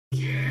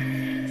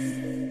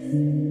I've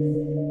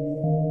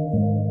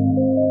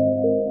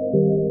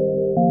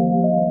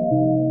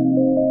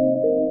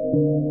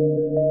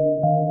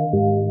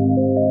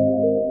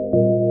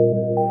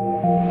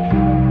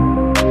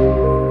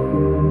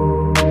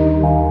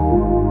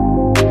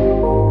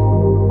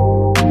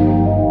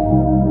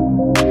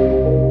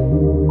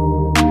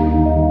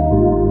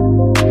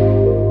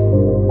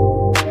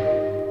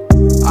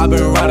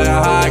been riding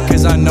high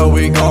cause I know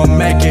we gon'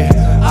 make it.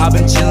 I've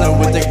been chillin'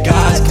 with the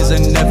guys cause they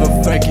never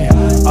faking.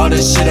 All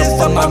this shit up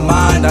on my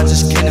mind, I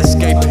just can't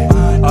escape it.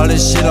 All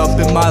this shit up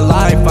in my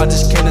life, I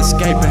just can't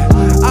escape it.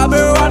 I've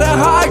been riding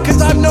high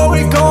cause I know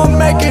we gon'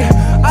 make it.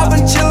 I've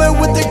been chillin'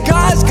 with the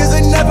guys cause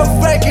they never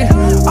faking.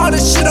 All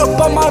this shit up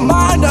on my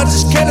mind, I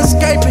just can't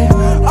escape it.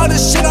 All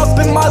this shit up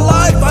in my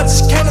life, I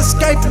just can't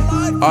escape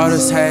it. All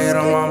this hate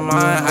on my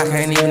mind, I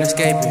can't even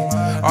escape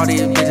it. All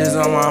these bitches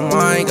on my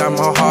mind, got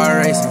my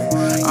heart racing.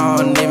 I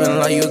don't even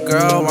love you,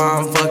 girl, while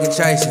I'm fucking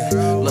chasing.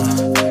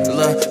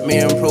 Look, me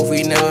and Proof,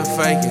 we never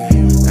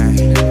faking.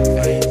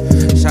 Ay.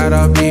 Shout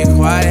out, be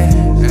quiet.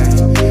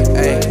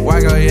 Ay.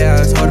 White girl,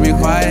 yeah, I told her be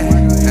quiet.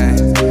 Ay.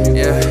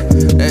 Yeah,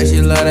 that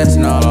she let us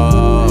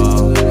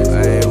know.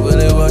 Ay.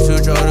 Willie, what you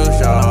try to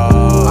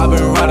show? I've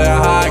been riding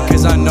high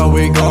cause I know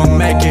we gon'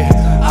 make it.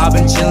 I've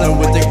been chillin'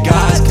 with the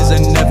guys cause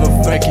they never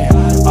faking.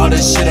 All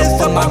this shit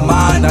up on my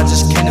mind, I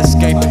just can't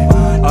escape it.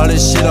 All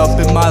this shit up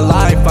in my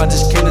life, I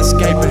just can't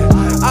escape it.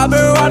 I've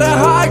been riding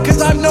high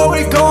cause I know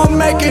we gon'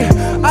 make it.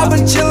 I've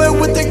been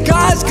chillin' with the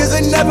guys cause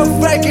they never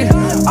faking.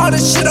 All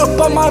this shit up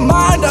on my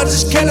mind, I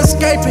just can't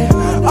escape it.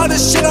 All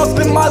this shit up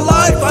in my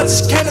life, I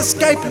just can't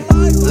escape it.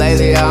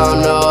 Lately I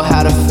don't know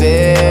how to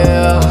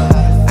feel.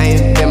 I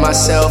ain't been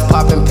myself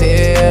popping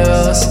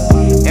pills.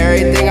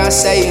 Everything I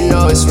say, you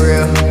know it's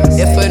real.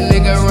 If a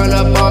nigga run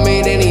up on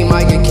me, then he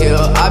might get killed.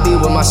 I be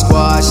with my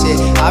squad shit,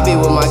 I be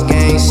with my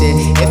gang shit.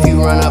 If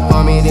you run up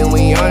on me, then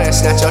we on it,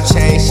 snatch your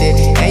chain shit.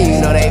 And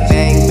you know they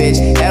bang,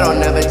 bitch, that don't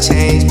never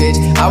change, bitch.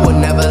 I would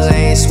never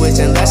lane switch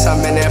unless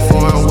I'm in that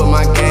foreign with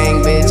my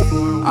gang, bitch.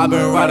 I've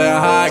been riding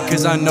high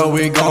cause I know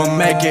we gon'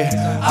 make it.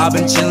 I've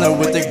been chillin'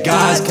 with the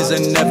guys cause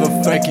they never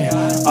faking.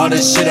 All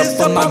this shit up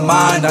on my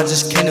mind, I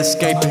just can't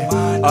escape it.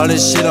 All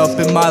this shit up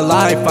in my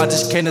life, I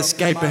just can't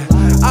escape it.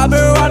 I've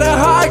been riding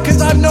high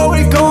cause I know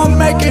we gon'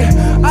 make it.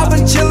 I've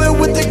been chillin'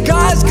 with the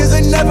guys cause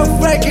they never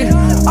faking.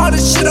 All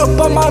this shit up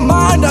on my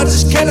mind, I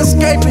just can't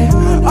escape it.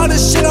 All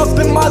this shit up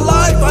in my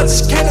life, I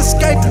just can't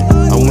escape it.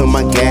 I'm with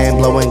my gang,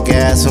 blowing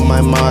gas on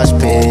my mosh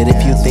pit.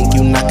 If you think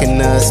you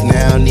knocking us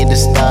now, need to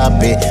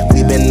stop it.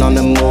 We been on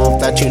the move,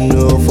 thought you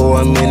knew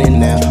for a minute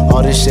now.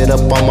 All this shit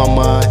up on my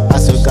mind, I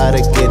still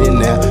gotta get it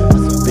now.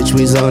 Bitch,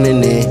 we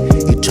zoning it,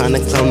 you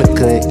tryna clone the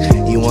cook,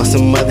 you want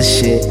some other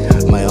shit.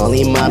 My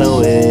only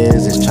motto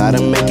is try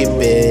to make it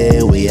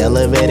big. We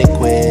elevated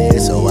quick,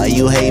 so why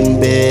you hating,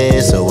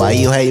 bitch? So why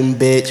you hating,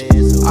 bitch?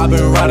 I've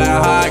been riding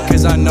high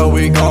cause I know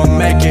we gon'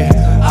 make it.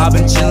 I've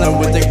been chillin'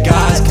 with the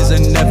guys cause they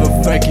never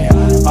faking.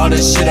 All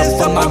this shit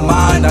up on my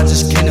mind, I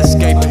just can't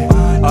escape it.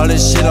 All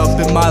this shit up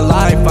in my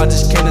life, I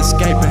just can't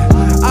escape it.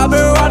 I've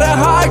been riding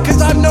high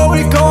cause I know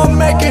we gon'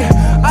 make it.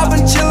 I've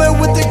been chillin'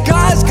 with the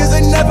guys cause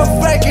they never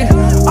faking.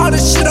 All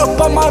this shit up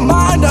on my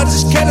mind, I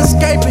just can't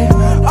escape it.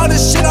 All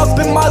this shit up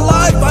in my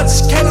life, I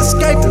just can't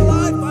escape it.